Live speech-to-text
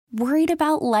Worried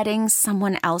about letting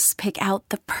someone else pick out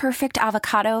the perfect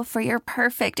avocado for your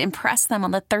perfect impress them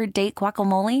on the third date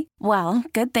guacamole? Well,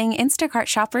 good thing Instacart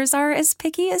shoppers are as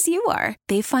picky as you are.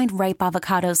 They find ripe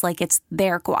avocados like it's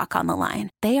their guac on the line.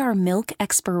 They are milk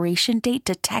expiration date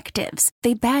detectives.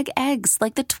 They bag eggs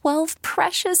like the 12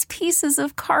 precious pieces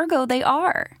of cargo they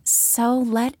are. So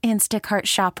let Instacart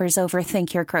shoppers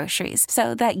overthink your groceries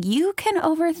so that you can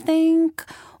overthink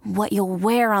what you'll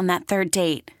wear on that third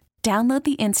date. Download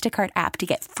the Instacart app to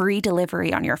get free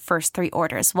delivery on your first 3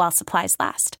 orders while supplies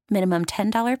last. Minimum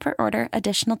 $10 per order.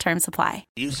 Additional terms apply.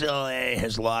 UCLA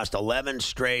has lost 11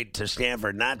 straight to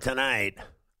Stanford. Not tonight.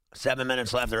 7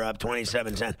 minutes left. They're up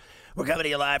 27-10. We're coming to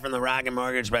you live from the Rocket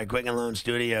Mortgage by Quicken Loan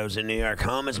Studios in New York.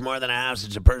 Home is more than a house.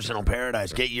 It's a personal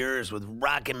paradise. Get yours with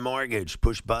Rocket Mortgage.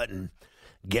 Push button.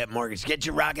 Get mortgage. Get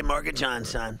your Rocket Mortgage on,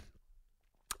 son.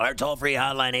 Our toll-free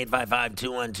hotline,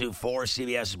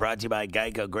 855-212-4CBS, is brought to you by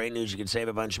Geico. Great news. You can save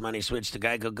a bunch of money. Switch to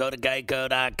Geico. Go to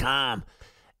geico.com.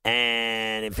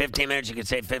 And in 15 minutes, you can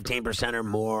save 15% or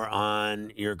more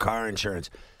on your car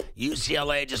insurance.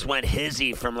 UCLA just went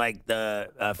hizzy from like the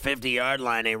 50-yard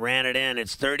line. They ran it in.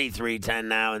 It's 33-10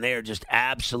 now, and they are just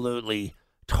absolutely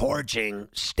torching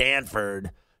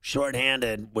Stanford,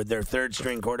 shorthanded with their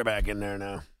third-string quarterback in there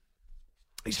now.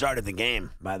 He started the game,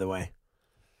 by the way.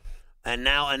 And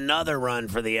now another run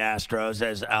for the Astros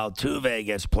as Altuve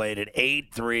gets played at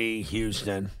 8-3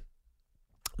 Houston.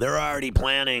 They're already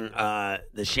planning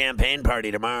the champagne party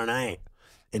tomorrow night.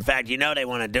 In fact, you know they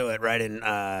want to do it right in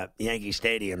Yankee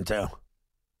Stadium, too.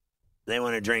 They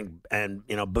want to drink and,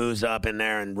 booze up in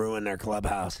there and ruin their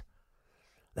clubhouse.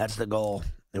 That's the goal,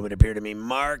 it would appear to me.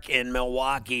 Mark in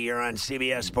Milwaukee, you're on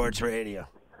CBS Sports Radio.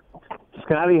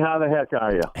 Scotty, how the heck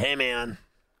are you? Hey, man.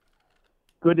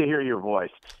 Good to hear your voice.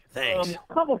 Thanks.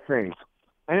 A couple things.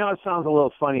 I know it sounds a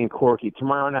little funny and quirky.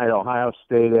 Tomorrow night, Ohio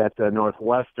State at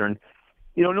Northwestern.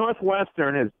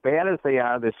 Northwestern, as bad as they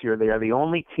are this year, they are the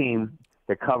only team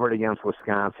that covered against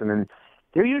Wisconsin, and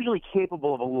they're usually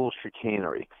capable of a little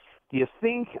chicanery. Do you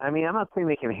think, I'm not saying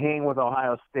they can hang with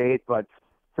Ohio State, but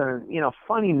it's a,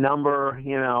 funny number,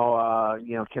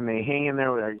 can they hang in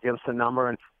there, give us a number?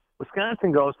 And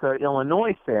Wisconsin goes to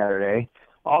Illinois Saturday,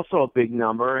 also a big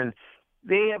number, and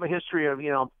they have a history of,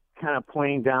 kind of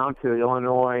playing down to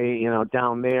Illinois,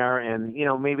 down there, and,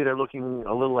 maybe they're looking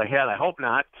a little ahead, I hope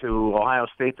not, to Ohio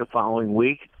State the following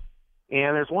week.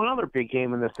 And there's one other big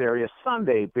game in this area,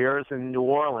 Sunday, Bears in New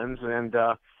Orleans, and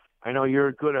I know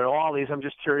you're good at all these. I'm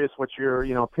just curious what your,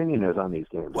 opinion is on these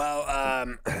games. Well,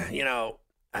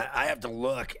 I have to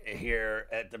look here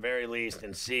at the very least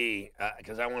and see,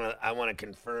 because I want to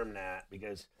confirm that,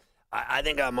 because I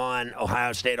think I'm on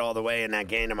Ohio State all the way in that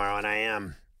game tomorrow, and I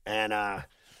am. And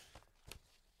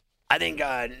I think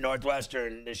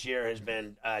Northwestern this year has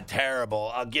been terrible.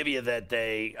 I'll give you that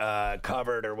they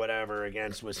covered or whatever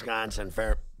against Wisconsin.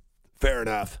 Fair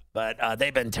enough. But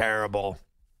they've been terrible.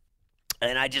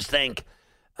 And I just think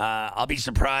I'll be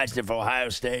surprised if Ohio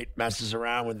State messes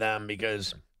around with them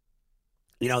because,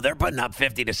 they're putting up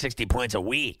 50 to 60 points a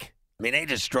week. I mean, they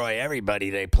destroy everybody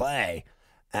they play.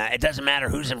 It doesn't matter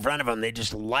who's in front of them. They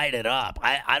just light it up.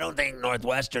 I don't think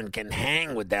Northwestern can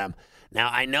hang with them. Now,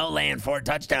 I know laying 4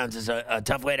 touchdowns is a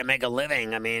tough way to make a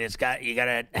living. I mean, you got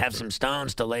to have some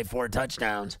stones to lay 4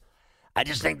 touchdowns. I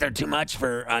just think they're too much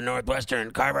for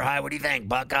Northwestern. Carver High, what do you think?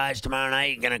 Buckeyes tomorrow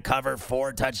night, you're going to cover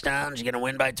 4 touchdowns? You're going to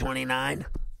win by 29?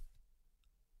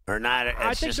 Or not?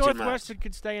 I think Northwestern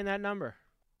could stay in that number.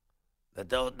 But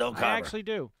they'll cover. I actually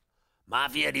do.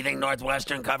 Mafia, do you think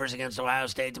Northwestern covers against Ohio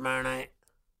State tomorrow night?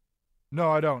 No,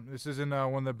 I don't. This isn't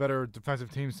one of the better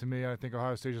defensive teams to me. I think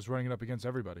Ohio State is running it up against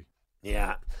everybody.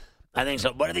 Yeah, I think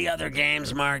so. What are the other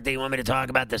games, Mark, that you want me to talk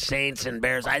about? The Saints and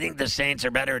Bears? I think the Saints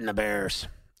are better than the Bears.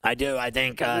 I do. I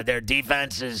think their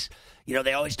defense is,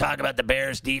 they always talk about the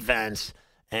Bears' defense.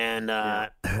 And I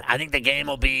think the game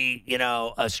will be,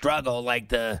 a struggle like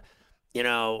the,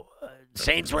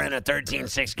 Saints were in a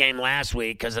 13-6 game last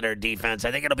week because of their defense.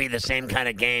 I think it'll be the same kind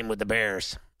of game with the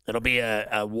Bears. It'll be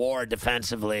a war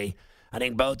defensively. I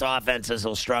think both offenses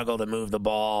will struggle to move the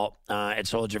ball at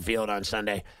Soldier Field on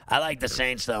Sunday. I like the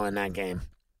Saints, though, in that game.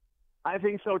 I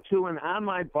think so, too. And on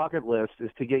my bucket list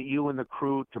is to get you and the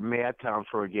crew to Madtown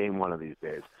for a game one of these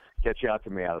days. Get you out to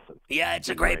Madison. Yeah, it's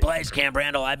a great place, Camp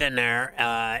Randall. I've been there.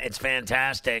 It's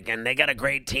fantastic. And they got a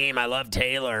great team. I love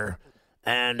Taylor.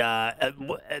 And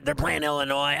they're playing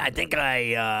Illinois. I think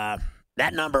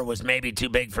that number was maybe too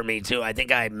big for me, too. I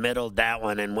think I middled that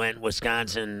one and went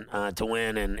Wisconsin to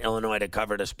win and Illinois to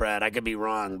cover the spread. I could be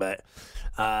wrong, but,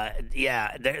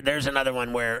 there's another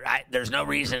one where there's no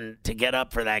reason to get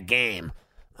up for that game.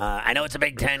 I know it's a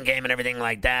Big Ten game and everything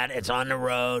like that. It's on the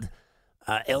road.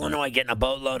 Illinois getting a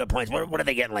boatload of points. What are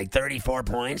they getting, like 34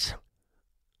 points?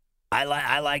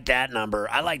 I like that number.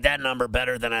 I like that number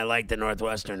better than I like the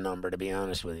Northwestern number, to be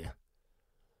honest with you.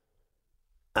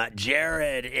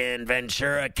 Jared in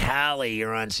Ventura, Cali,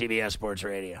 you're on CBS Sports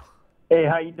Radio. Hey,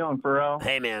 how you doing, Pharrell?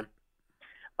 Hey, man.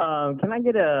 Can I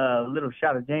get a little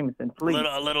shot of Jameson, please?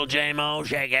 A little J-Mo,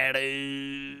 shake it.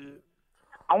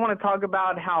 I want to talk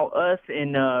about how us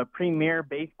in premier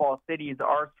baseball cities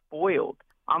are spoiled.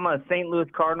 I'm a St. Louis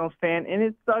Cardinals fan, and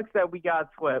it sucks that we got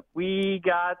swept. We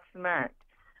got smacked.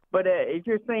 But if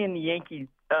you're saying the Yankees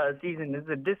season is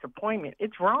a disappointment,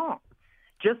 it's wrong.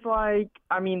 Just like,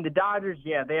 the Dodgers,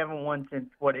 they haven't won since,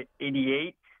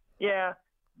 88? Yeah,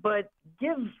 but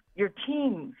give your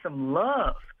team some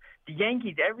love. The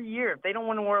Yankees, every year, if they don't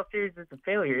win a World Series, it's a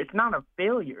failure. It's not a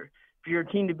failure for your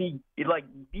team to be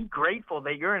grateful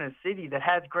that you're in a city that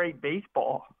has great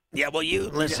baseball. Yeah, well,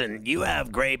 you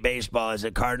have great baseball as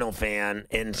a Cardinal fan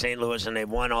in St. Louis, and they've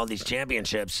won all these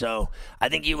championships. So I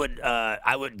think you would,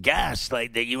 I would guess,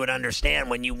 that you would understand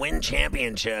when you win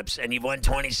championships and you've won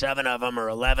 27 of them or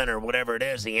 11 or whatever it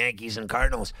is, the Yankees and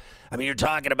Cardinals. You're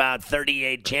talking about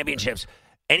 38 championships.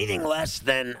 Anything less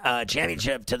than a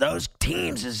championship to those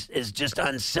teams is just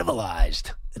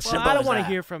uncivilized. I don't want to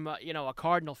hear from a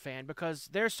Cardinal fan because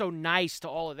they're so nice to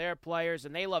all of their players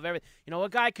and they love everything. A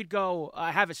guy could go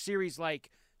have a series like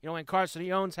when Carson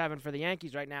Young's having for the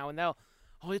Yankees right now, and they'll,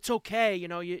 it's okay.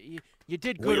 You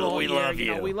did good all year. Love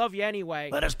you. We love you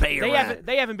anyway. Let us pay your rent.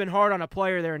 They haven't been hard on a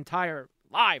player their entire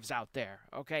lives out there.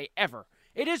 Okay, ever.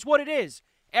 It is what it is.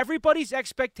 Everybody's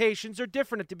expectations are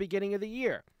different at the beginning of the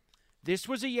year. This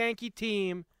was a Yankee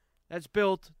team that's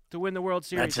built to win the World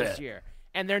Series this year,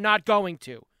 and they're not going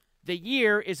to. The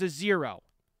year is a 0.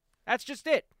 That's just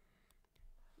it.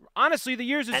 Honestly, the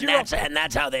year's a 0. And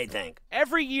that's how they think.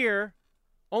 Every year,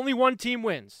 only one team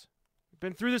wins. We've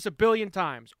been through this a billion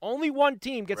times. Only one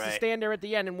team gets to stand there at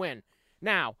the end and win.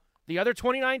 Now, the other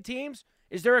 29 teams,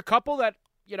 is there a couple that,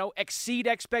 exceed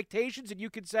expectations and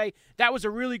you could say that was a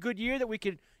really good year that we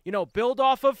could, build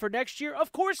off of for next year?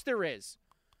 Of course there is.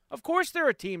 Of course there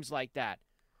are teams like that.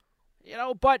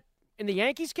 But in the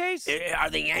Yankees' case? Are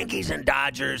the Yankees and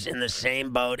Dodgers in the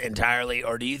same boat entirely,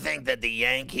 or do you think that the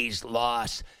Yankees'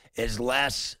 loss is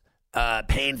less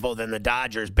painful than the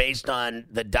Dodgers based on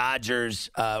the Dodgers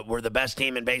were the best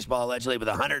team in baseball allegedly with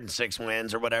 106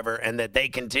 wins or whatever, and that they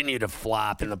continue to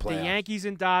flop in the playoffs? The Yankees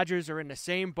and Dodgers are in the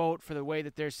same boat for the way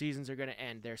that their seasons are going to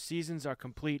end. Their seasons are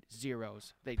complete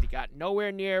zeros. They got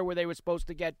nowhere near where they were supposed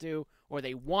to get to, or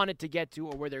they wanted to get to,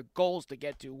 or where their goals to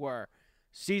get to were.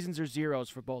 Seasons are zeros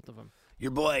for both of them.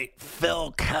 Your boy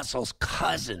Phil Kessel's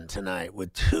cousin tonight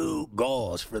with 2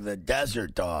 goals for the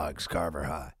Desert Dogs, Carver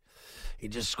High. He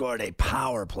just scored a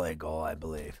power play goal, I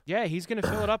believe. Yeah, he's going to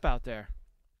fill it up out there.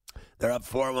 They're up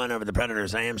 4-1 over the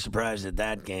Predators. I am surprised at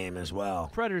that game as well.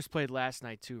 Predators played last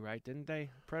night too, right? Didn't they?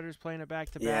 Predators playing it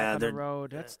back-to-back on the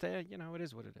road. That's it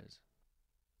is what it is.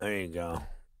 There you go.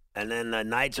 And then the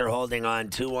Knights are holding on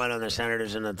 2-1 on the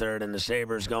Senators in the third, and the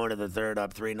Sabres going to the third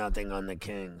up 3-0 on the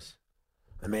Kings.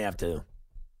 I may have to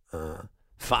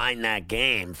find that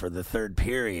game for the third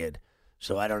period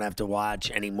so I don't have to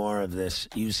watch any more of this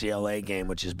UCLA game,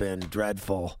 which has been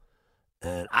dreadful.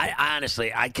 And I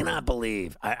honestly, I cannot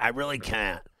believe, I really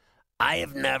can't. I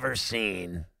have never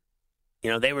seen,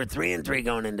 they were 3-3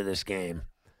 going into this game,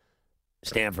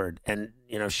 Stanford, and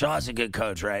Shaw's a good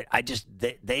coach, right?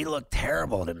 They look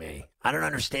terrible to me. I don't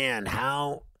understand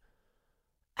how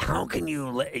can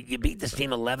you beat this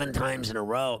team 11 times in a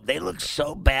row? They look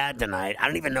so bad tonight. I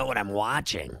don't even know what I'm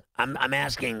watching. I'm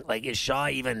asking, is Shaw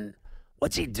even,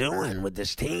 what's he doing with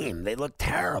this team? They look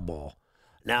terrible.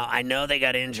 Now I know they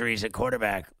got injuries at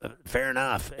quarterback. Fair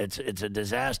enough. It's a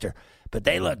disaster. But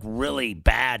they look really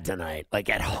bad tonight,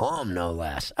 at home, no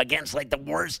less, against, the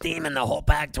worst team in the whole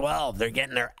Pac-12. They're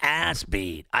getting their ass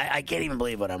beat. I can't even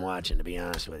believe what I'm watching, to be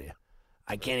honest with you.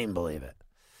 I can't even believe it.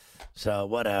 So,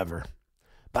 whatever.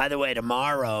 By the way,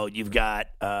 tomorrow you've got,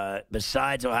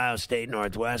 besides Ohio State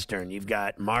Northwestern, you've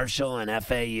got Marshall and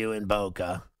FAU in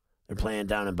Boca. They're playing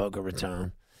down in Boca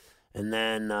Raton. And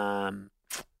then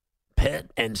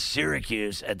Pitt and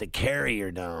Syracuse at the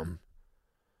Carrier Dome.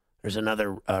 There's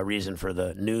another reason for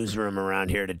the newsroom around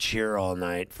here to cheer all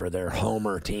night for their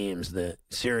homer teams, the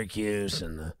Syracuse,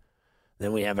 and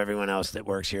then we have everyone else that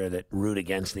works here that root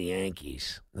against the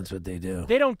Yankees. That's what they do.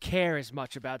 They don't care as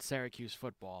much about Syracuse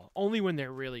football, only when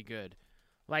they're really good.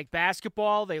 Like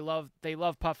basketball, they love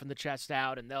puffing the chest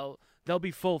out, and they'll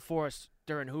be full force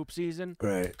during hoop season,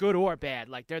 right? Good or bad,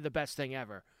 they're the best thing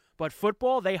ever. But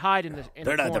football, they hide in the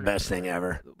They're not corner. The best thing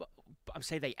ever. I'm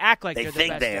saying they act like They they're the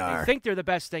think best. they are. They think they're the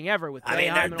best thing ever with. I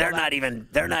mean, Boeheim and they're all not that. even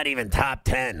they're not even top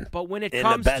 10. But when it in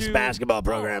comes the best to basketball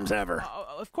programs ever.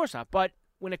 Of course not. But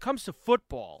when it comes to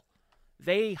football,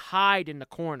 they hide in the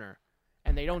corner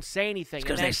and they don't say anything.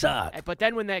 Because they suck. But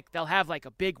then when they'll have like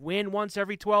a big win once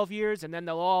every 12 years, and then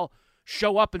they'll all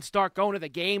show up and start going to the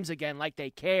games again like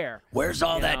they care. Where's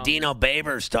all that know? Dino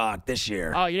Babers talk this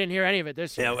year? Oh, you didn't hear any of it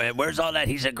this year. Yeah, where's all that?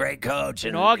 He's a great coach.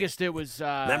 In August, it was.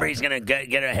 Remember, he's going to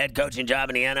get a head coaching job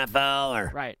in the NFL,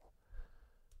 or Right.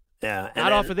 yeah, and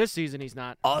Not off then of this season, he's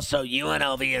not. Also,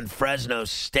 UNLV and Fresno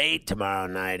State tomorrow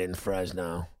night in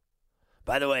Fresno.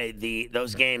 By the way,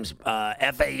 those games,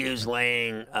 FAU's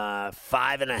laying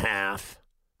 5.5,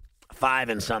 5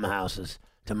 in some houses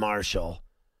to Marshall.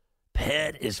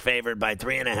 Pitt is favored by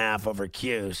 3.5 over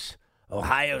Cuse.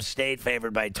 Ohio State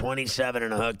favored by 27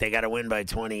 and a hook. They got to win by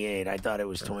 28. I thought it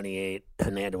was 28,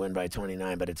 and they had to win by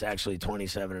 29, but it's actually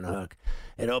 27 and a hook.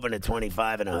 It opened at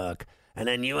 25 and a hook. And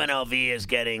then UNLV is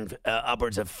getting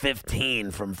upwards of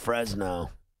 15 from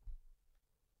Fresno.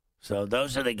 So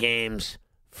those are the games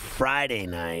Friday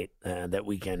night that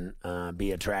we can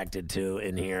be attracted to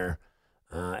in here,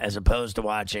 as opposed to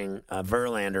watching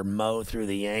Verlander mow through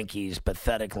the Yankees'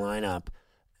 pathetic lineup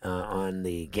on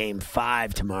the Game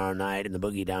 5 tomorrow night in the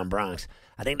Boogie Down Bronx.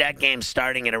 I think that game's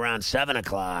starting at around 7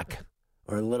 o'clock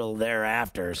or a little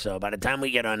thereafter. So by the time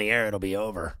we get on the air, it'll be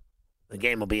over. The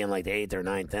game will be in like the 8th or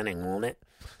 9th inning, won't it?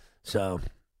 So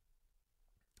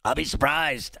I'll be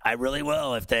surprised. I really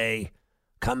will if they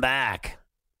come back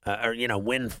or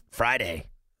win Friday,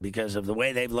 because of the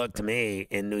way they've looked to me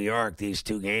in New York these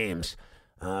two games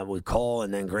with Cole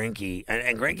and then Greinke.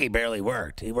 And Greinke barely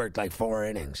worked. He worked like 4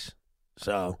 innings.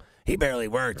 So he barely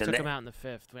worked. Took him out in the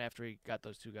 5th after he got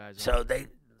those two guys on.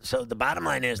 So the bottom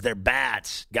line is their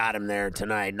bats got him there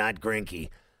tonight, not Greinke.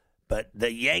 But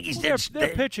the Yankees their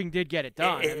pitching did get it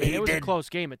done. It was a close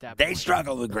game at that point. They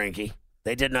struggled with Greinke.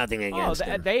 They did nothing against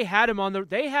him. They had him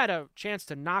they had a chance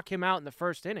to knock him out in the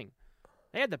first inning.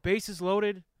 They had the bases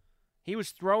loaded. He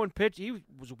was throwing pitch. He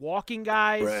was walking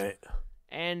guys. Right.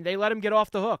 And they let him get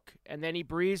off the hook. And then he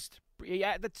breezed.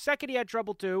 The second he had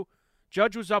trouble too.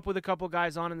 Judge was up with a couple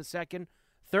guys on in the second.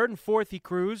 Third and fourth he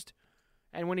cruised.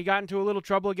 And when he got into a little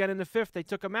trouble again in the 5th, they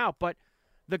took him out. But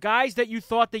the guys that you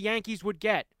thought the Yankees would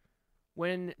get,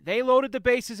 when they loaded the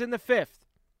bases in the 5th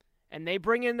and they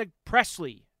bring in the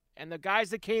Presley and the guys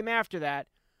that came after that,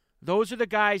 those are the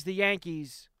guys the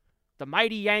Yankees, the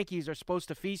mighty Yankees, are supposed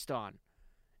to feast on.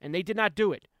 And they did not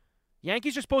do it.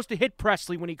 Yankees are supposed to hit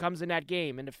Presley when he comes in that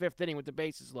game in the 5th inning with the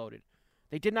bases loaded.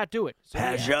 They did not do it. So,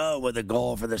 Pajot with a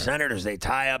goal for the Senators. They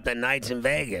tie up the Knights in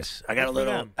Vegas. I got a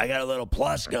little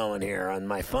plus going here on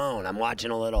my phone. I'm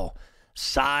watching a little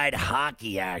side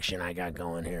hockey action I got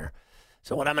going here.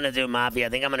 So what I'm going to do, Mafia, I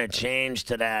think I'm going to change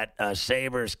to that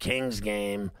Sabres-Kings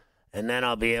game, and then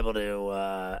I'll be able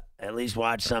to at least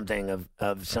watch something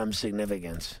of some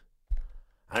significance.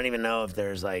 I don't even know if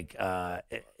there's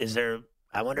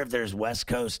I wonder if there's West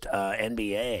Coast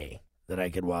NBA that I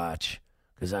could watch,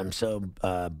 because I'm so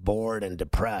bored and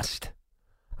depressed.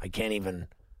 I can't even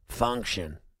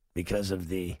function because of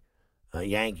the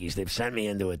Yankees. They've sent me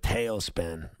into a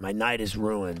tailspin. My night is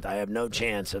ruined. I have no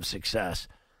chance of success.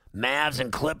 Mavs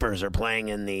and Clippers are playing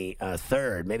in the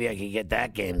 3rd. Maybe I could get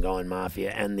that game going,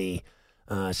 Mafia, and the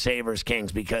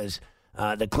Sabres-Kings, because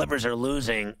the Clippers are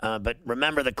losing. But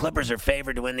remember, the Clippers are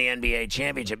favored to win the NBA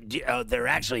championship. They're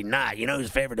actually not. You know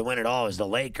who's favored to win it all is the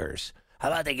Lakers. How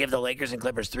about they give the Lakers and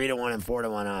Clippers 3-1 and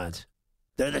 4-1 odds?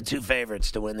 They're the two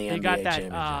favorites to win the NBA championship. They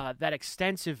got that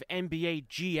extensive NBA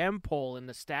GM poll in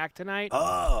the stack tonight.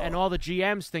 Oh. And all the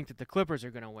GMs think that the Clippers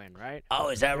are going to win, right? Oh,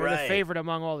 is that They're right? They're the favorite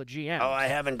among all the GMs. Oh, I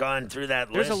haven't gone through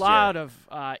that list. There's a lot of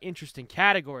interesting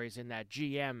categories in that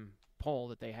GM poll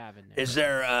that they have in there. Is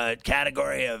there a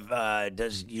category of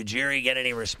does Ujiri get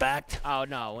any respect? Oh,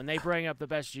 no. When they bring up the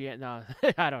best GM, no,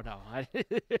 I don't know. Do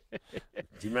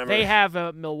you remember? They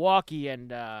have Milwaukee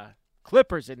and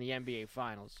Clippers in the NBA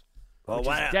Finals. Which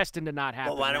is destined to not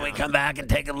happen. Well, why don't we come back and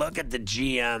take a look at the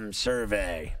GM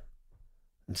survey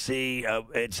and see?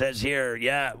 It says here,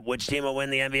 which team will win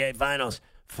the NBA Finals?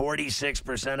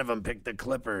 46% of them picked the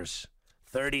Clippers.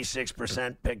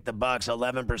 36% picked the Bucks.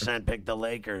 11% picked the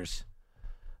Lakers.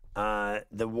 The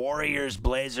Warriors,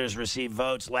 Blazers received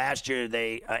votes. Last year,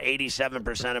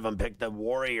 87% of them picked the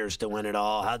Warriors to win it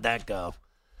all. How'd that go?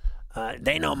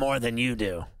 They know more than you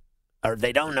do. Or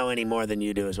they don't know any more than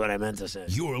you do is what I meant to say.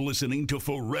 You're listening to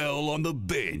Pharrell on the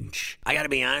Bench. I got to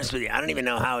be honest with you. I don't even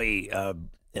know how he,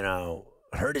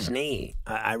 hurt his knee.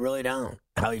 I really don't.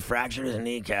 How he fractured his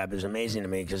kneecap is amazing to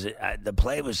me because the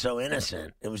play was so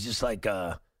innocent. It was just like,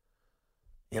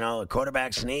 a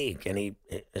quarterback sneak, and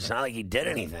it's not like he did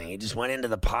anything. He just went into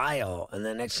the pile, and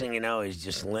the next thing you know, he's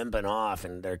just limping off,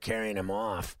 and they're carrying him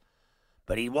off.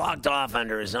 But he walked off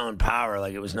under his own power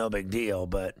like it was no big deal.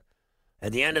 But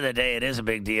at the end of the day, it is a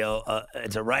big deal.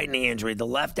 It's a right knee injury. The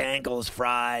left ankle is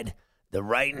fried. The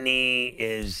right knee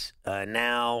is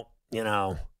now,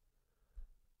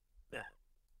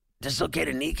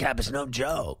 dislocated kneecap is no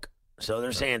joke. So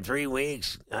they're saying 3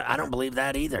 weeks. I don't believe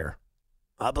that either.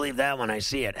 I'll believe that when I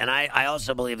see it. And I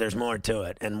also believe there's more to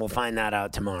it, and we'll find that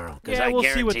out tomorrow. Yeah, we'll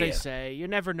see what they say. You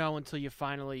never know until you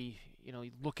finally,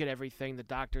 look at everything. The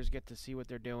doctors get to see what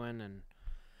they're doing. And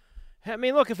I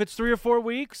mean, look, if it's 3 or 4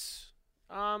 weeks,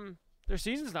 their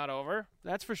season's not over.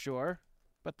 That's for sure.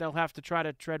 But they'll have to try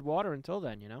to tread water until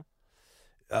then,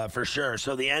 For sure.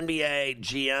 So the NBA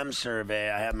GM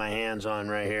survey I have my hands on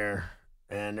right here,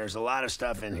 and there's a lot of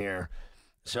stuff in here.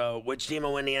 So which team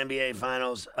will win the NBA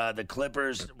Finals? The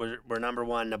Clippers were number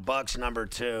 1, the Bucks number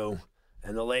 2,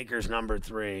 and the Lakers number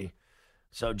 3.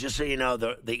 So just so you know,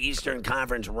 the Eastern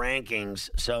Conference rankings.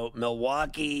 So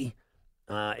Milwaukee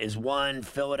is 1,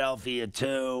 Philadelphia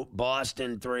 2,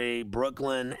 Boston 3,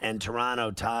 Brooklyn and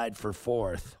Toronto tied for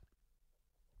 4th.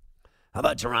 How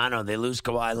about Toronto? They lose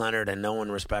Kawhi Leonard, and no one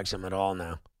respects him at all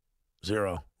now.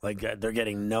 0. Like, they're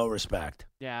getting no respect.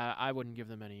 Yeah, I wouldn't give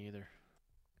them any either.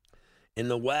 In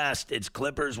the West, it's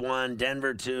Clippers 1,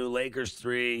 Denver 2, Lakers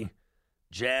 3,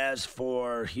 Jazz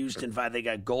 4, Houston 5. They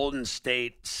got Golden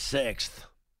State 6th.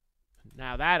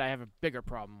 Now that I have a bigger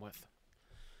problem with.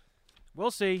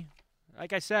 We'll see.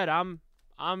 Like I said, I'm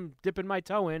dipping my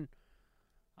toe in.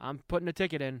 I'm putting a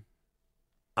ticket in.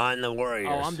 On the Warriors.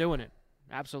 Oh, I'm doing it.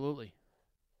 Absolutely.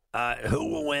 Who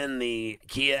will win the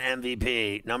Kia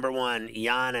MVP? Number 1,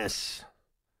 Giannis.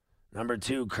 Number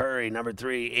 2, Curry. Number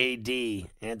 3,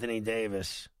 AD, Anthony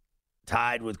Davis.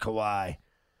 Tied with Kawhi.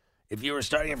 If you were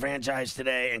starting a franchise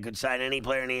today and could sign any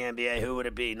player in the NBA, who would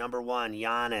it be? Number 1,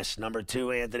 Giannis. Number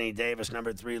 2, Anthony Davis.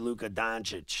 Number 3, Luka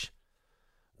Doncic.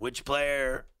 Which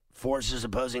player forces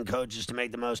opposing coaches to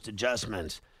make the most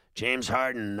adjustments? James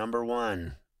Harden, number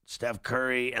 1. Steph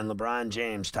Curry and LeBron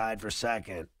James tied for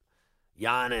 2nd.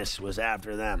 Giannis was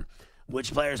after them.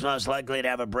 Which player is most likely to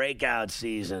have a breakout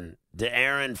season?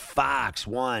 De'Aaron Fox,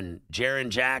 1. Jaren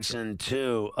Jackson,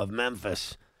 2 of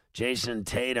Memphis. Jason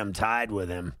Tatum tied with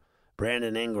him.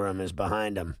 Brandon Ingram is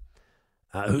behind him.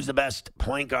 Who's the best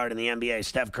point guard in the NBA?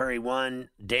 Steph Curry, 1.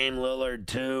 Dame Lillard,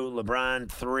 2.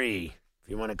 LeBron, 3, if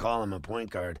you want to call him a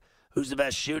point guard. Who's the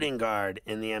best shooting guard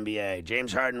in the NBA?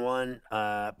 James Harden, 1.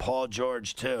 Paul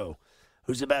George, 2.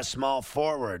 Who's the best small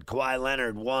forward? Kawhi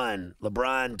Leonard, 1.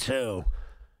 LeBron, 2.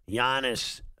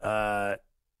 Giannis,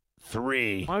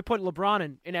 3. Why don't we put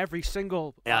LeBron in every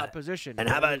single position? And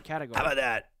how about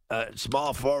that?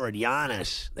 Small forward,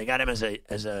 Giannis. They got him as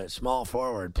a small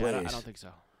forward, please. Yeah, I don't think so.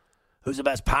 Who's the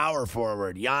best power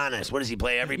forward? Giannis. What does he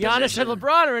play? Every Giannis position? and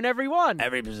LeBron are in every one.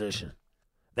 Every position.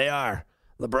 They are.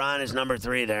 LeBron is number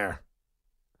 3 there.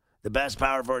 The best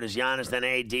power forward is Giannis, then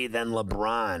AD, then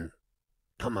LeBron.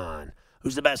 Come on.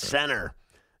 Who's the best center?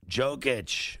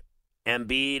 Jokic,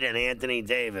 Embiid, and Anthony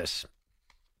Davis.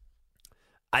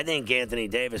 I think Anthony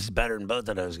Davis is better than both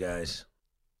of those guys.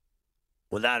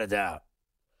 Without a doubt.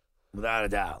 Without a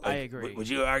doubt. I agree. Would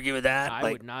you argue with that?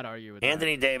 I would not argue with that.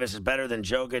 Anthony Davis is better than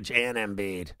Jokic and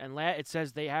Embiid. And it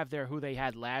says they have who they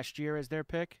had last year as their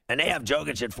pick. And they have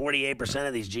Jokic at 48%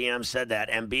 of these GMs said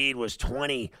that. Embiid was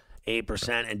 28%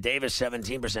 and Davis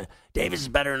 17%. Davis is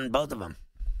better than both of them.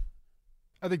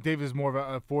 I think Davis is more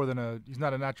of a 4 than he's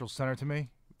not a natural center to me,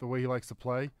 the way he likes to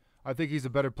play. I think he's a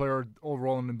better player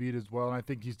overall than Embiid as well, and I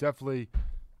think he's definitely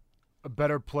a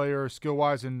better player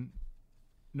skill-wise than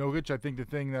Jokic. I think the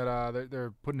thing that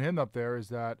they're putting him up there is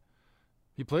that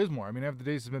he plays more. I mean, after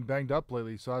Davis has been banged up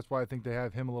lately, so that's why I think they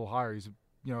have him a little higher. He's,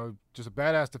 just a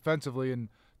badass defensively and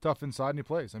tough inside, and he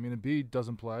plays. I mean, Embiid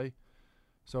doesn't play,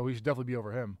 so he should definitely be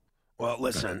over him. Well,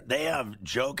 listen, they have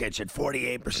Jokic at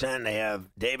 48%. They have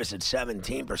Davis at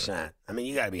 17%. I mean,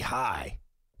 you got to be high.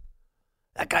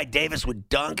 That guy Davis would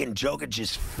dunk in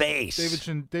Jokic's face.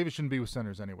 Davis shouldn't be with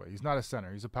centers anyway. He's not a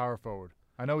center. He's a power forward.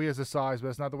 I know he has the size, but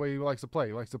that's not the way he likes to play.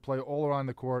 He likes to play all around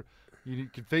the court. He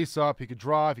could face up. He could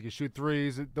drive. He could shoot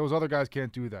threes. Those other guys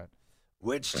can't do that.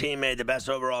 Which team made the best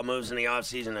overall moves in the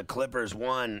offseason? The Clippers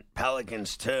 1,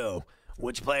 Pelicans 2.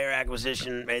 Which player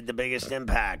acquisition made the biggest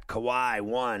impact? Kawhi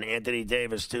 1, Anthony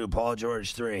Davis 2, Paul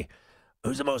George 3.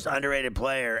 Who's the most underrated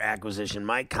player acquisition?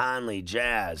 Mike Conley,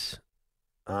 Jazz.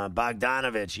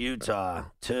 Bogdanovich, Utah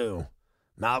 2.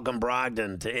 Malcolm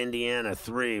Brogdon to Indiana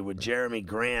 3, with Jeremy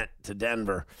Grant to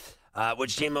Denver.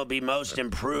 Which team will be most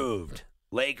improved?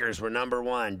 Lakers were number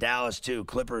 1, Dallas 2,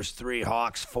 Clippers 3,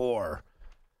 Hawks 4.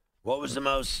 What was the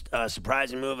most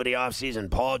surprising move of the offseason?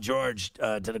 Paul George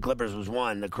to the Clippers was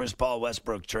one. The Chris Paul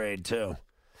Westbrook trade, 2.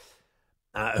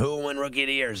 Who will win Rookie of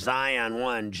the Year? Zion,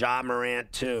 1. Ja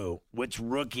Morant, 2. Which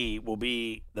rookie will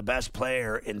be the best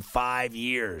player in 5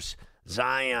 years?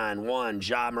 Zion, 1.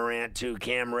 Ja Morant, 2.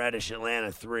 Cam Reddish,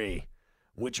 Atlanta, 3.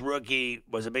 Which rookie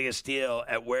was the biggest steal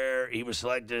at where he was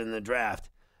selected in the draft?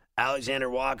 Alexander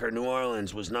Walker, New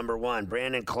Orleans, was number 1.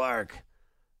 Brandon Clark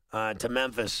to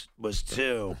Memphis was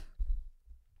 2.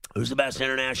 Who's the best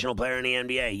international player in the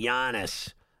NBA?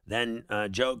 Giannis, then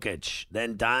Jokic,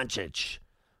 then Doncic.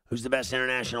 Who's the best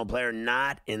international player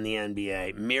not in the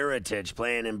NBA? Mirotic,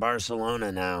 playing in Barcelona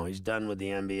now. He's done with the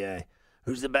NBA.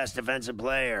 Who's the best defensive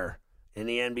player in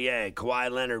the NBA?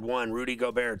 Kawhi Leonard, 1. Rudy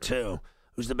Gobert, 2.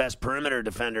 Who's the best perimeter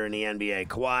defender in the NBA?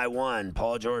 Kawhi, 1.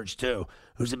 Paul George, 2.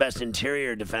 Who's the best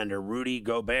interior defender? Rudy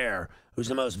Gobert. Who's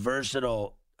the most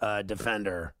versatile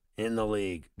defender in the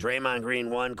league? Draymond Green,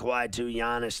 1. Kawhi, 2.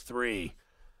 Giannis, 3.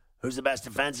 Who's the best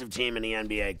defensive team in the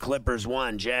NBA? Clippers,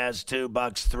 1. Jazz, 2.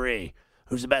 Bucks, 3.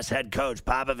 Who's the best head coach?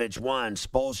 Popovich, 1.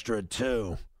 Spoelstra,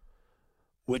 2.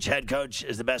 Which head coach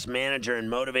is the best manager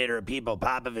and motivator of people?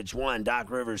 Popovich, 1.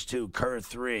 Doc Rivers, 2. Kerr,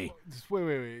 3.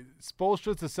 Wait.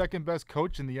 Spoelstra's the second best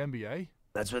coach in the NBA?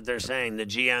 That's what they're saying. The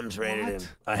GMs rated him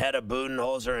ahead of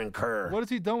Budenholzer and Kerr. What has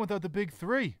he done without the big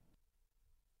 3?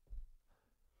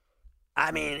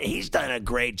 I mean, he's done a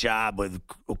great job with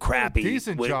crappy.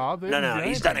 Decent job.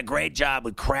 He's done a great job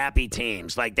with crappy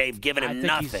teams. Like, they've given him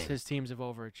nothing. His teams have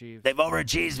overachieved. They've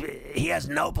overachieved. He has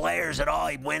no players at all.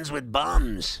 He wins with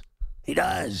bums. He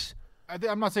does.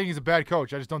 I'm not saying he's a bad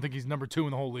coach. I just don't think he's number 2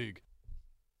 in the whole league.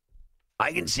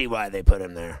 I can see why they put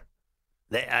him there.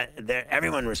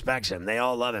 Everyone respects him. They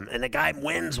all love him. And the guy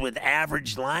wins with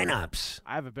average lineups.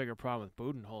 I have a bigger problem with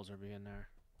Budenholzer being there.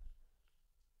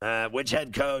 Which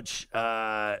head coach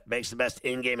makes the best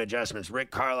in-game adjustments? Rick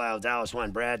Carlisle, Dallas,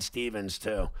 1. Brad Stevens,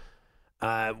 2.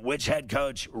 Which head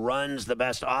coach runs the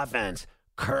best offense?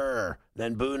 Kerr,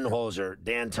 then Budenholzer,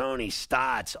 D'Antoni,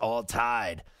 Stotts, all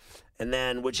tied. And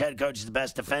then which head coach is the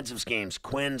best defensive schemes?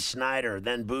 Quinn Snyder,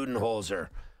 then Budenholzer.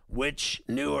 Which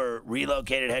newer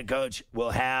relocated head coach will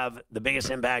have the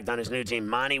biggest impact on his new team?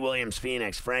 Monty Williams,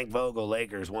 Phoenix. Frank Vogel,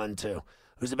 Lakers, 1-2.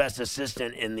 Who's the best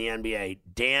assistant in the NBA?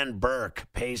 Dan Burke,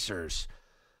 Pacers.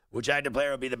 Which active player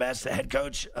will be the best head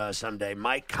coach someday?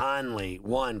 Mike Conley,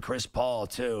 1. Chris Paul,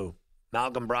 2.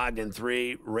 Malcolm Brogdon,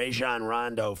 3. Rajon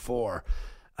Rondo, 4.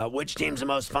 Which team's the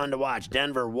most fun to watch?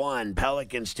 Denver, 1.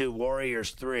 Pelicans, 2. Warriors,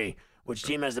 3. Which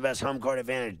team has the best home court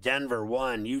advantage? Denver,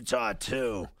 1. Utah,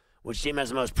 2. Which team has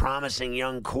the most promising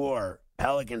young core?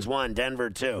 Pelicans, 1. Denver,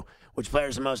 2. Which player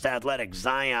is the most athletic?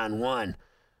 Zion, 1.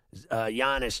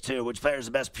 Giannis, 2. Which player is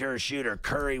the best pure shooter?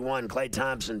 Curry, 1. Klay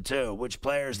Thompson, 2. Which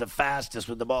player is the fastest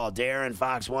with the ball? De'Aaron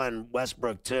Fox, 1.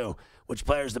 Westbrook, 2. Which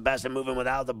player is the best at moving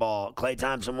without the ball? Klay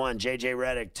Thompson, 1. J.J.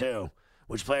 Redick, 2.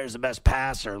 Which player is the best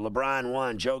passer? LeBron,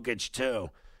 1. Jokic,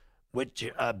 2. Which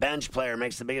bench player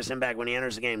makes the biggest impact when he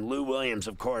enters the game? Lou Williams,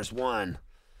 of course, 1.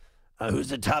 Who's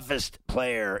the toughest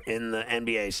player in the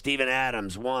NBA? Steven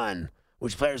Adams, 1.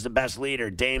 Which player is the best leader?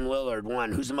 Dame Lillard,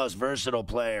 1. Who's the most versatile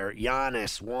player?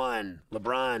 Giannis, 1.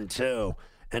 LeBron, 2.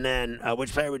 And then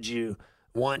which player would you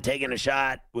want taking a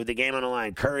shot with the game on the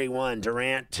line? Curry, 1.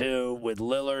 Durant, 2. With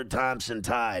Lillard, Thompson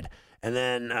tied. And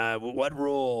then what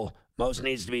rule most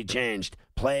needs to be changed?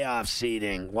 Playoff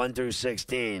seeding, 1 through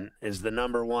 16, is the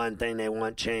number one thing they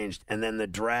want changed. And then the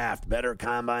draft, better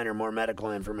combine or more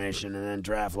medical information, and then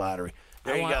draft lottery.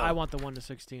 There you go. I want the 1 to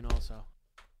 16 also.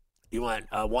 You want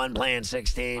 1 playing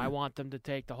 16? I want them to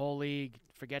take the whole league,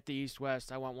 forget the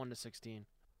East-West. I want 1 to 16.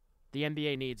 The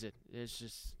NBA needs it. It's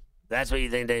just... That's what you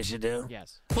think they should do?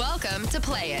 Yes. Welcome to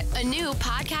Play It, a new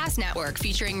podcast network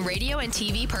featuring radio and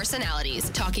TV personalities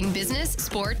talking business,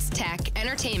 sports, tech,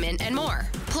 entertainment, and more.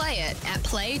 Play it at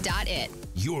play.it.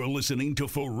 You're listening to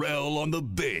Pharrell on the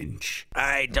Bench. All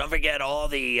right, don't forget all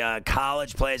the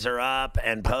college plays are up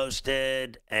and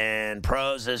posted, and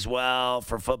pros as well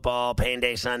for football, Pain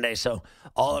Day Sunday. So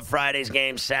all of Friday's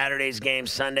games, Saturday's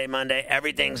games, Sunday, Monday,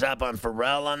 everything's up on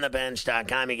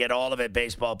PharrellOnTheBench.com. You get all of it,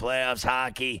 baseball playoffs,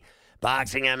 hockey,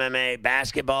 boxing, MMA,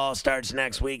 basketball starts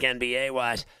next week,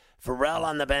 NBA-wise.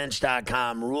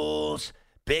 PharrellOnTheBench.com. Rules,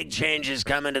 big changes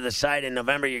coming to the site in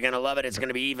November. You're going to love it. It's going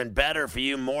to be even better for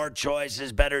you. More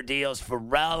choices, better deals.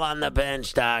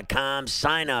 PharrellOnTheBench.com.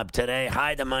 Sign up today.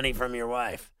 Hide the money from your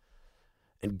wife.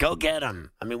 And go get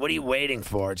them. I mean, what are you waiting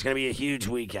for? It's going to be a huge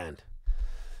weekend.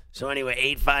 So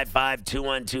anyway,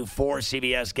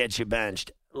 855-212-4CBS gets you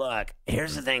benched. Look,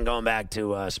 here's the thing, going back to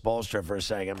Spoelstra for a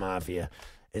second, Mafia,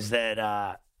 is that,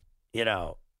 I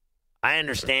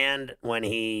understand when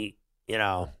he,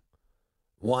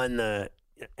 won the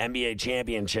NBA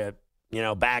championship,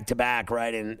 back to back,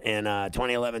 right, in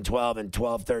 2011-12 and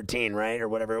 12-13, right, or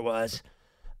whatever it was.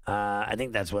 I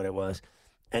think that's what it was.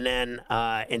 And then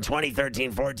in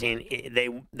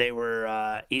 2013-14, they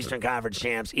were Eastern Conference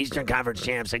champs. Eastern Conference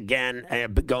champs again,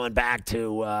 going back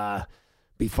to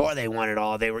before they won it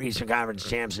all. They were Eastern Conference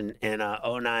champs in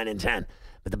 09 and 10.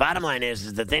 But the bottom line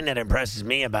is the thing that impresses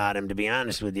me about him, to be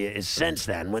honest with you, is since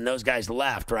then, when those guys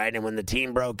left, right, and when the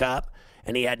team broke up,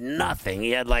 and he had nothing.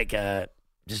 He had like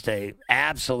just a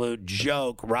absolute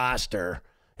joke roster,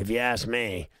 if you ask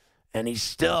me. And he's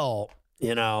still,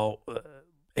 he's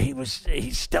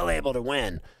still able to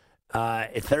win.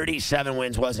 37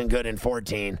 wins wasn't good in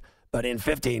 14, but in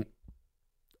 15,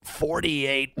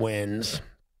 48 wins.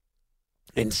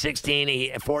 In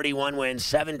 16, 41 wins,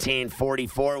 17,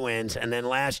 44 wins, and then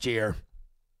last year,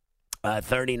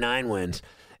 39 wins.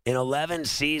 In 11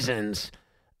 seasons,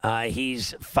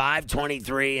 he's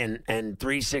 523 and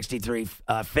 363,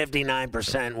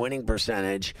 59% winning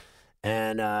percentage,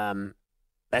 and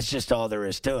that's just all there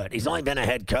is to it. He's only been a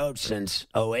head coach since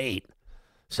 08.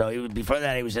 So before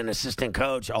that, he was an assistant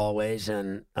coach always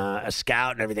and a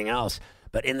scout and everything else.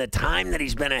 But in the time that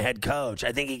he's been a head coach,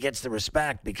 I think he gets the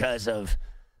respect because of,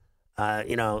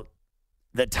 the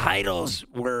titles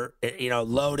were,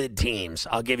 loaded teams.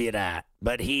 I'll give you that.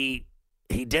 But he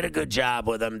did a good job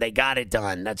with them. They got it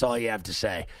done. That's all you have to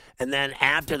say. And then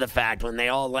after the fact, when they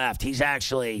all left, he's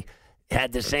actually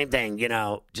had the same thing,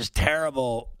 just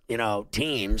terrible,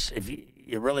 teams. If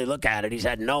you really look at it, he's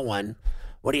had no one.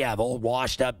 What do you have, old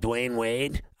washed-up Dwayne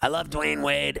Wade? I love Dwayne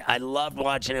Wade. I loved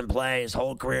watching him play. His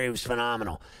whole career, he was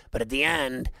phenomenal. But at the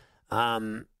end,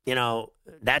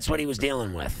 that's what he was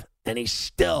dealing with. And he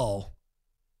still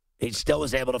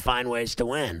was able to find ways to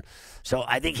win. So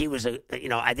I think he's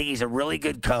a really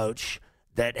good coach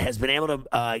that has been able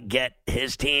to get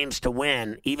his teams to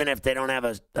win, even if they don't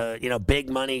have big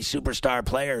money superstar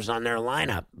players on their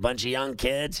lineup. A bunch of young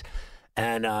kids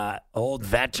and old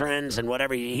veterans and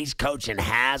whatever. He's coaching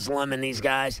Haslam and these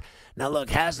guys. Now, look,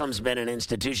 Haslam's been an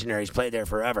institution there. He's played there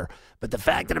forever. But the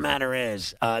fact of the matter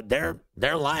is their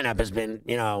lineup has been,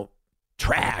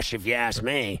 trash, if you ask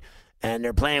me. And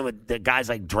they're playing with the guys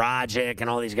like Dragic and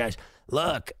all these guys.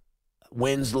 Look,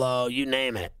 Winslow, you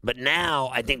name it. But now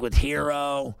I think with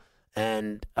Hero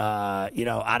and,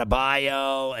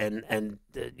 Adebayo and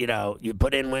you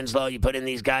put in Winslow, you put in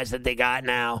these guys that they got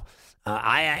now.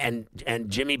 And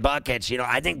Jimmy Buckets,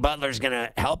 I think Butler's going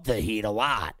to help the Heat a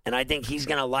lot. And I think he's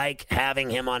going to like having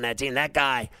him on that team. That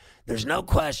guy, there's no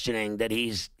questioning that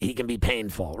he can be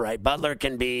painful, right? Butler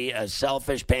can be a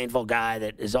selfish, painful guy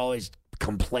that is always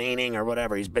complaining or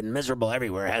whatever. He's been miserable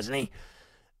everywhere, hasn't he?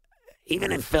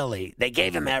 Even in Philly, they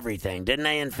gave him everything, didn't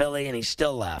they, in Philly? And he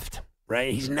still left,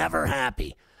 right? He's never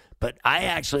happy. But I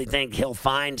actually think he'll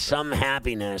find some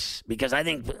happiness because I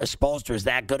think Spoelstra is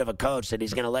that good of a coach that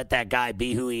he's going to let that guy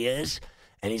be who he is,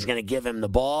 and he's going to give him the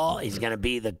ball. He's going to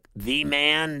be the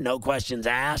man, no questions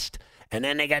asked. And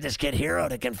then they got this kid Hero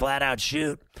that can flat out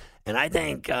shoot. And I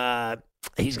think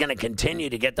he's going to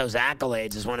continue to get those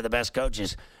accolades as one of the best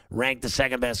coaches, ranked the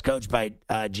second best coach by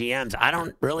GMs.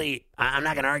 I'm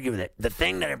not going to argue with it. The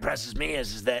thing that impresses me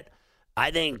is that I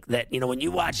think that, when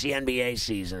you watch the NBA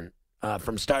season,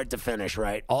 from start to finish,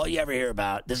 right? All you ever hear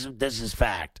about, this is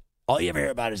fact. All you ever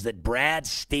hear about is that Brad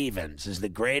Stevens is the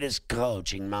greatest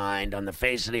coaching mind on the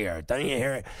face of the earth. Don't you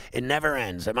hear it? It never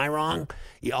ends. Am I wrong?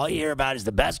 All you hear about is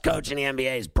the best coach in the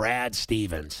NBA is Brad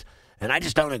Stevens. And I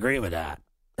just don't agree with that.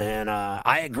 And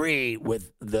I agree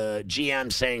with the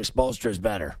GM saying Spoelstra is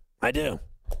better. I do.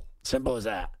 Simple as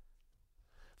that.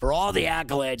 For all the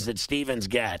accolades that Stevens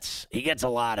gets, he gets a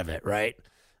lot of it, right?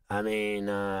 I mean,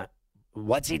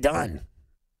 what's he done?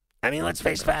 I mean, let's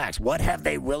face facts. What have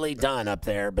they really done up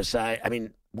there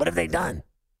what have they done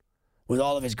with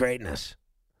all of his greatness?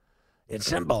 It's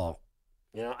simple.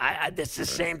 It's the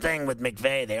same thing with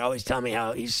McVay. They always tell me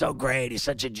how he's so great. He's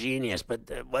such a genius. But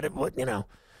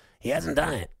he hasn't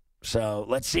done it. So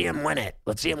let's see him win it.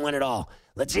 Let's see him win it all.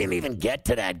 Let's see him even get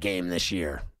to that game this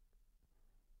year.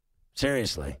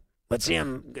 Seriously. Let's see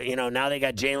him, now they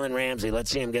got Jalen Ramsey.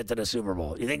 Let's see him get to the Super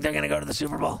Bowl. You think they're going to go to the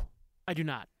Super Bowl? I do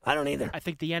not. I don't either. I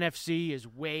think the NFC is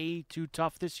way too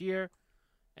tough this year,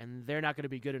 and they're not going to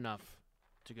be good enough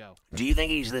to go. Do you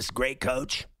think he's this great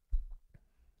coach?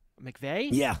 McVay?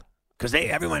 Yeah, because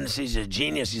everyone sees he's a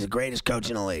genius. He's the greatest coach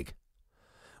in the league.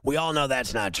 We all know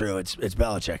that's not true. It's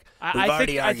Belichick. We've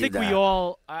already argued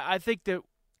that. I think that,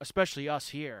 especially us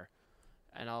here,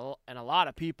 and a lot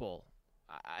of people,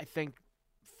 I think,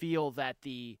 feel that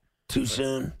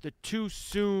too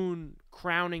soon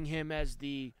crowning him as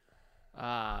the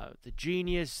the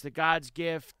genius, the God's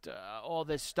gift, all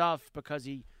this stuff because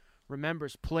he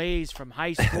remembers plays from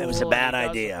high school. It was a bad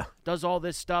idea. Does all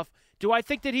this stuff. Do I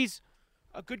think that he's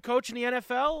a good coach in the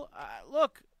NFL?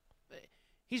 Look,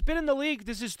 he's been in the league.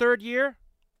 This is his third year,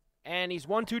 and he's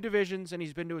won 2 divisions, and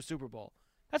he's been to a Super Bowl.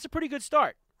 That's a pretty good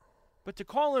start. But to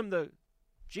call him the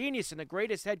genius and the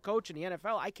greatest head coach in the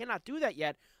NFL, I cannot do that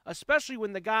yet, especially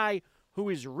when the guy who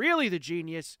is really the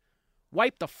genius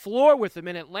wiped the floor with him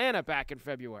in Atlanta back in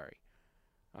February.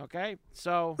 Okay?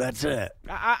 So that's it.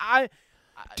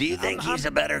 Do you think he's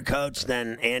a better coach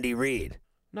than Andy Reid?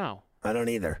 No. I don't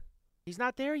either. He's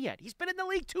not there yet. He's been in the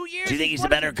league 2 years. Do you think he's a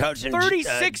better coach than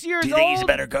 36 years old? Do you think he's a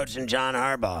better coach than John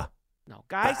Harbaugh? No,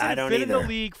 guys that have been in the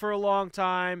league for a long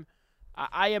time.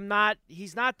 I am not.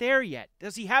 He's not there yet.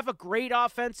 Does he have a great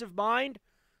offensive mind?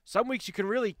 Some weeks you can't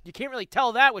really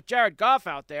tell that with Jared Goff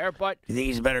out there. But you think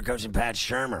he's a better coach than Pat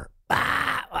Shurmur?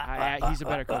 He's a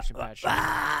better coach than Pat Shurmur.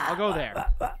 I'll go there.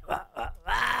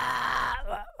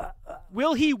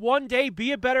 Will he one day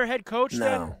be a better head coach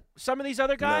than some of these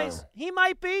other guys? No. He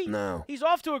might be. No. He's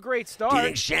off to a great start. Do you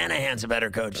think Shanahan's a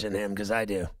better coach than him? Because I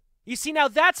do. You see, now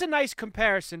that's a nice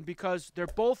comparison because they're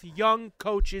both young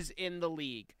coaches in the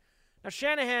league. Now,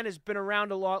 Shanahan has been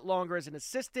around a lot longer as an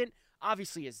assistant.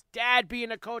 Obviously, his dad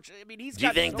being a coach. I mean, he's. Do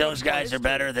you think those guys are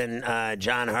better than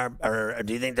John Harbaugh, or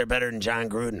do you think they're better than John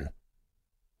Gruden?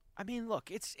 I mean, look,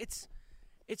 it's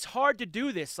hard to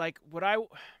do this. Like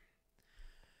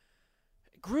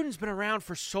Gruden's been around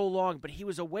for so long, but he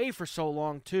was away for so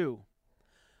long too.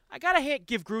 I gotta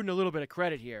give Gruden a little bit of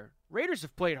credit here. Raiders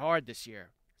have played hard this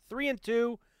year.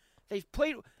 3-2. They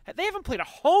haven't played a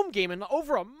home game in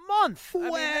over a month. He's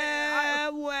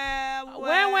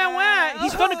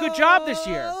done a good job this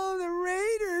year. Oh, the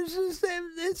Raiders!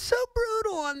 It's so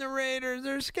brutal on the Raiders.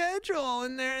 Their schedule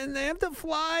and they have to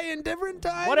fly in different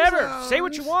time Whatever. zones. Say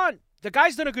what you want. The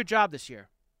guy's done a good job this year.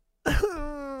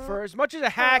 For as much as a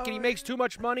hack and he makes too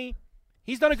much money,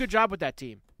 he's done a good job with that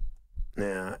team.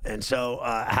 Yeah. And so,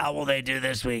 how will they do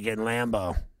this week in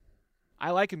Lambeau?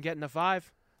 I like him getting the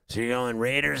 5. So you're going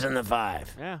Raiders in the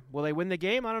 5. Yeah. Will they win the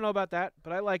game? I don't know about that,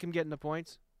 but I like him getting the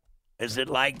points. Is it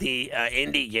like the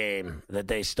Indy game that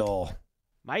they stole?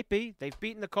 Might be. They've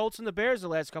beaten the Colts and the Bears the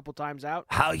last couple times out.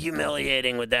 How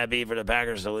humiliating would that be for the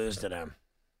Packers to lose to them?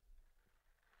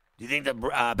 Do you think the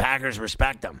Packers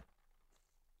respect them?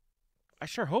 I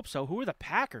sure hope so. Who are the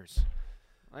Packers?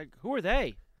 Like, who are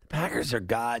they? The Packers are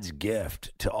God's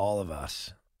gift to all of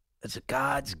us. It's a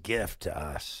God's gift to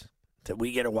us that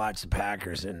we get to watch the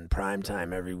Packers in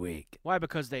primetime every week. Why?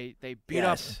 Because they beat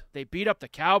up the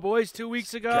Cowboys 2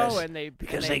 weeks ago, and they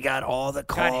got all the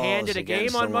calls. Got handed a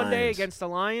game on Monday against the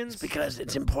Lions. It's because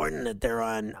it's important that they're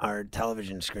on our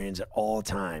television screens at all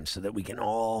times, so that we can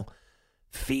all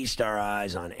feast our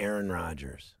eyes on Aaron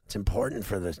Rodgers. It's important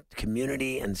for the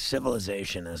community and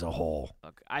civilization as a whole.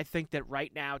 Look, I think that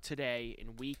right now, today,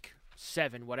 in Week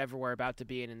 7, whatever we're about to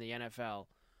be in the NFL,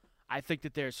 I think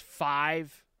that there's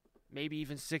 5, maybe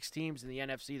even 6 teams in the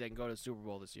NFC that can go to the Super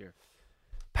Bowl this year.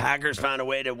 Packers found a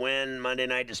way to win Monday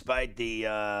night despite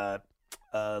the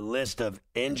list of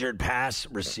injured pass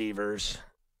receivers.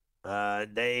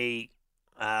 They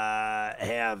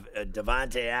have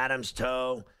Devontae Adams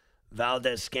toe,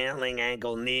 Valdez Scantling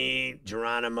ankle, knee,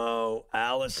 Geronimo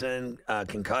Allison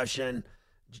concussion,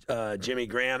 Jimmy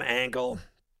Graham ankle.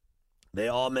 They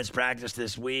all missed practice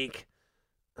this week.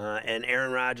 And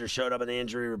Aaron Rodgers showed up in the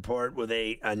injury report with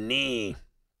a knee.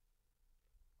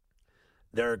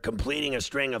 They're completing a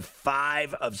string of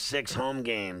 5 of 6 home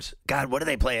games. God, what do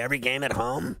they play? Every game at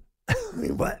home? I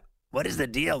mean, what is the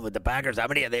deal with the Packers? How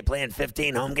many are they playing?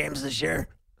 15 home games this year?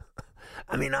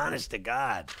 I mean, honest to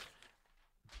God.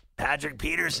 Patrick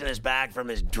Peterson is back from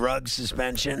his drug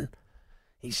suspension.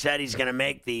 He said he's going to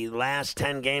make the last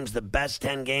 10 games the best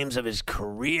 10 games of his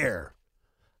career.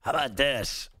 How about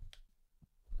this?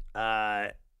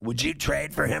 Would you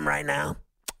trade for him right now?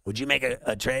 Would you make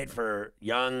a trade for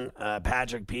young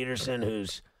Patrick Peterson,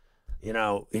 who's,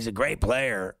 he's a great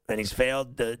player, and he's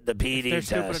failed the PD test? If they're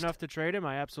stupid enough to trade him,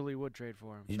 I absolutely would trade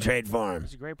for him. You trade for him?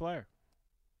 He's a great player.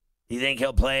 Do you think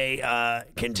he'll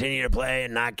continue to play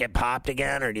and not get popped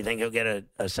again, or do you think he'll get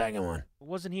a second one?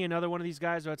 Wasn't he another one of these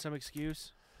guys who had some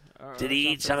excuse? Did he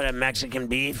eat some of the Mexican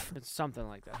beef? It's something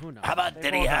like that. Who knows? How about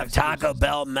did he have Taco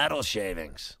Bell metal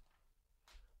shavings?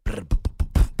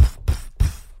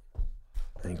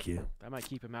 Thank you. That might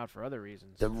keep him out for other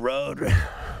reasons. The road.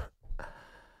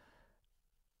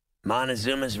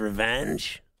 Montezuma's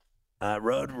revenge.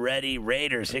 Road-ready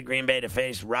Raiders hit Green Bay to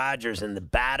face Rodgers and the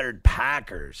battered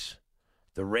Packers.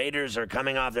 The Raiders are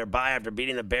coming off their bye after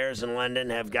beating the Bears in London,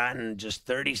 have gotten just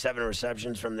 37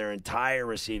 receptions from their entire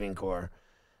receiving corps.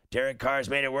 Derek Carr's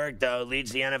made it work, though.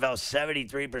 Leads the NFL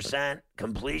 73%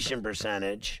 completion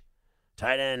percentage.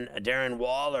 Tight end Darren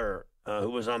Waller, who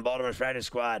was on Baltimore's practice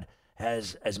squad,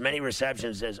 has as many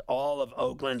receptions as all of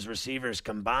Oakland's receivers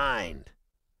combined.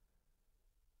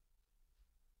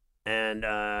 And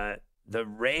the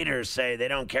Raiders say they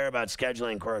don't care about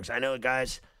scheduling quirks. I know,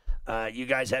 guys, you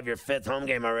guys have your 5th home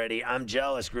game already. I'm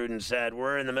jealous, Gruden said.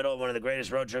 We're in the middle of one of the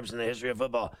greatest road trips in the history of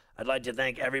football. I'd like to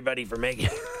thank everybody for making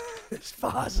this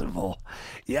possible.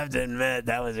 You have to admit,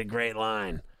 that was a great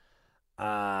line.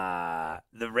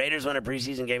 The Raiders won a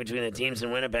preseason game between the teams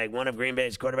in Winnipeg. One of Green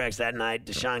Bay's quarterbacks that night,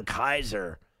 Deshaun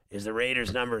Kaiser, is the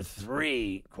Raiders' number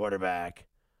 3 quarterback.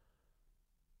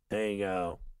 There you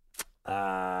go.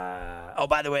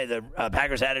 By the way, the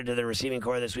Packers added to the receiving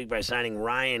corps this week by signing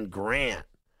Ryan Grant,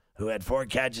 who had 4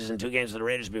 catches in 2 games for the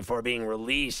Raiders before being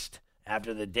released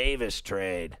after the Davis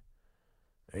trade.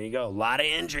 There you go. A lot of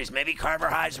injuries. Maybe Carver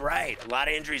High's right. A lot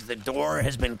of injuries. The door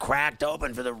has been cracked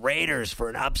open for the Raiders for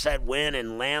an upset win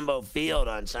in Lambeau Field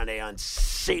on Sunday on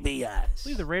CBS. I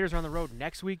believe the Raiders are on the road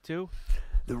next week, too.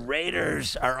 The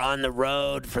Raiders are on the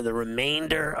road for the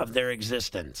remainder of their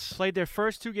existence. Played their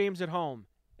first 2 games at home.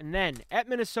 And then at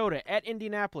Minnesota, at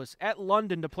Indianapolis, at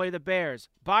London to play the Bears.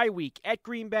 Bye week at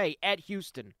Green Bay, at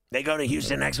Houston. They go to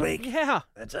Houston next week? Yeah.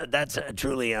 That's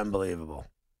truly unbelievable.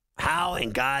 How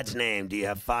in God's name do you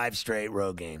have 5 straight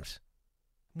road games?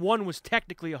 One was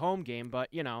technically a home game,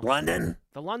 but, you know. London?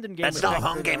 The London game That's was not a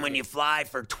home game when you fly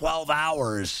for 12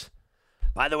 hours.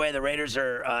 By the way, the Raiders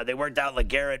are they worked out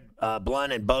LeGarrette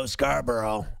Blount and Bo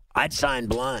Scarborough. I'd sign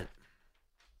Blount.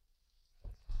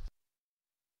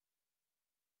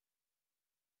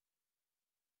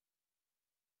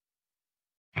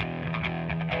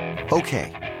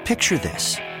 Okay, picture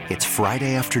this. It's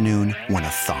Friday afternoon when a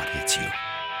thought hits you.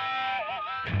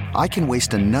 I can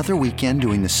waste another weekend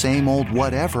doing the same old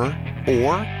whatever,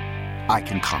 or I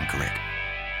can conquer it.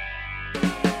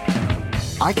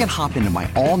 I can hop into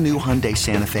my all-new Hyundai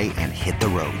Santa Fe and hit the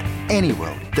road. Any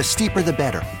road. The steeper, the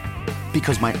better.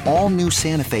 Because my all-new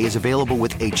Santa Fe is available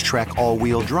with H-Track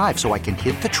all-wheel drive, so I can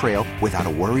hit the trail without a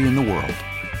worry in the world.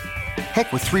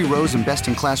 Heck, with 3 rows and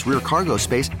best-in-class rear cargo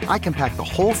space, I can pack the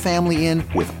whole family in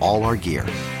with all our gear.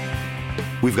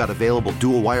 We've got available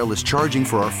dual wireless charging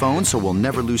for our phones, so we'll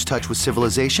never lose touch with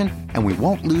civilization, and we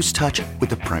won't lose touch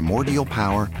with the primordial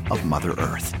power of Mother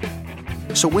Earth.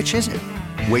 So which is it?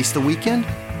 Waste the weekend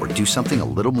or do something a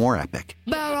little more epic?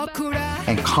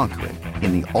 And conquer it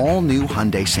in the all-new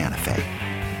Hyundai Santa Fe.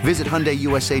 Visit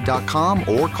HyundaiUSA.com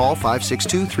or call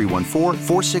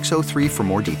 562-314-4603 for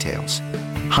more details.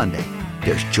 Hyundai,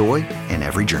 there's joy in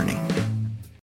every journey.